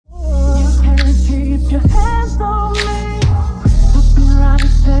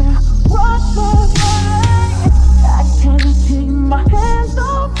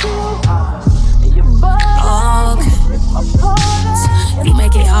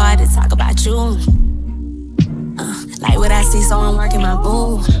about you. Like what I see, so I'm working my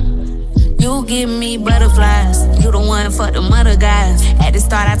boo. You give me butterflies, you the one for them other guys. At the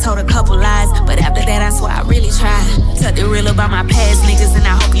start I told a couple lies, but after that I swear I really tried. Tucked it real about my past niggas, and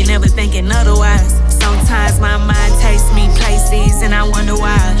I hope you never thinking otherwise. Sometimes my mind takes me places and I wonder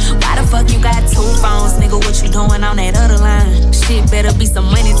why. Why the fuck you got two phones, nigga, what you doing on that other line? Shit better be some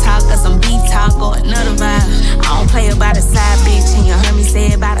money talk or some beef talk or another vibe. I don't play about a side bitch, and you heard me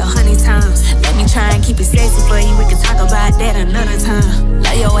say it about 100 times. Let me try and keep it sexy for you, we can talk about that another time.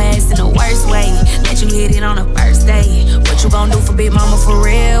 Love your ass in the worst way, let you hit it on the first day. What you gon' do for Big Mama for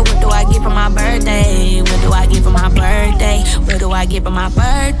real? What do I get for my birthday? What do I get for my birthday? What do I get for my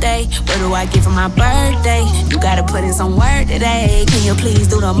birthday? What do I get for my birthday? You gotta put in some work today. Can you please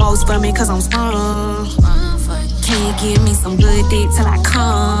do the most for me, cause I'm sprung? Can you give me some good dick till I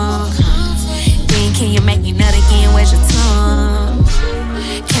come? Then can you make me nut again, where's your tongue?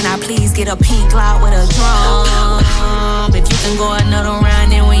 Can I please get a pink cloud with a drum? If you can go another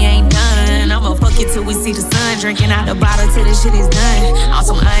round, then we ain't done. I'ma fuck it till we see the sun, drinking out the bottle till this shit is done. On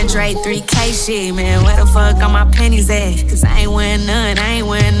some Andre 3K shit, man, where the fuck are my pennies at? Cause I ain't wearing none, I ain't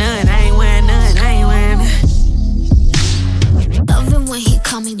wearing none, I ain't wearing none, I ain't wearing none. Love it when he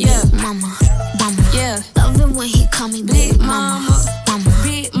call me Big Mama, Mama. Yeah. Love it when he call me Big Mama, Mama.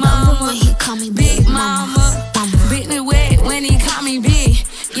 Big Love Mama, it when he call me Big Mama, Mama. Big me wet when he call me big.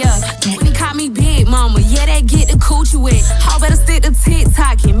 Yeah, when he call me Big Mama, yeah, that get the coochie wet. How better stick to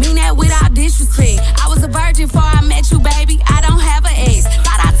TikToking, mean that without disrespect. I was a virgin before I met you, baby, I don't have an ex.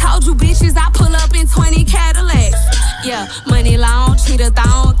 Thought I told you bitches I pull up in 20 Cadillacs. Yeah, money long, cheetah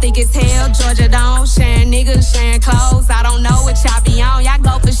thong, thick as hell, Georgia Dome. Sharing niggas, sharing clothes, I don't know what y'all be on. Y'all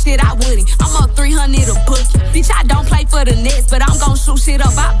go for shit I wouldn't, I'm up 300 a book. Bitch, I don't play for the Nets, but I'm gon' shoot shit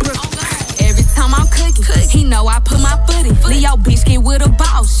up by Brook. Every time I'm cooking, he know I put my foot in. Leo bitch get with a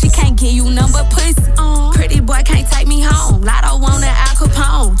boss, she can't give you none but pussy. Pretty boy can't take me home, Latto want an Al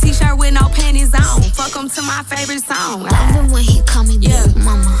Capone. T-shirt with no panties on, fuck him to my favorite song. Love it when he call me Big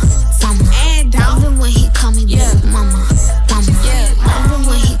Mama, Mama. And love it when he call me Big Mama, Mama. Love it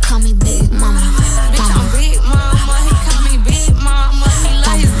when he call me Big Mama, Bitch, I'm Big Mama, he call me Big Mama. He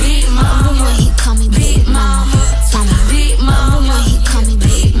like his Big Mama. Love it when he call me Big Mama, Mama. Big Love it when he call me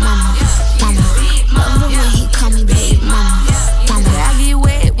Big Mama, Mama. Love it when he call me Big Mama, Mama. I get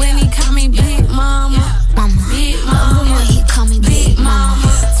wet when he call me Big Mama, Mama. Big Love it Mama. when he call me Big Mama,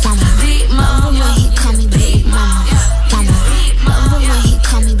 Mama. Big Love it when he call me Big Mama, Mama. Love it when he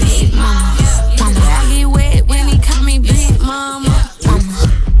call me Big Mama, Mama. I get wet when he call me Big Mama, Mama.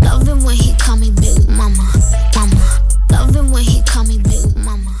 Love it when he call me Big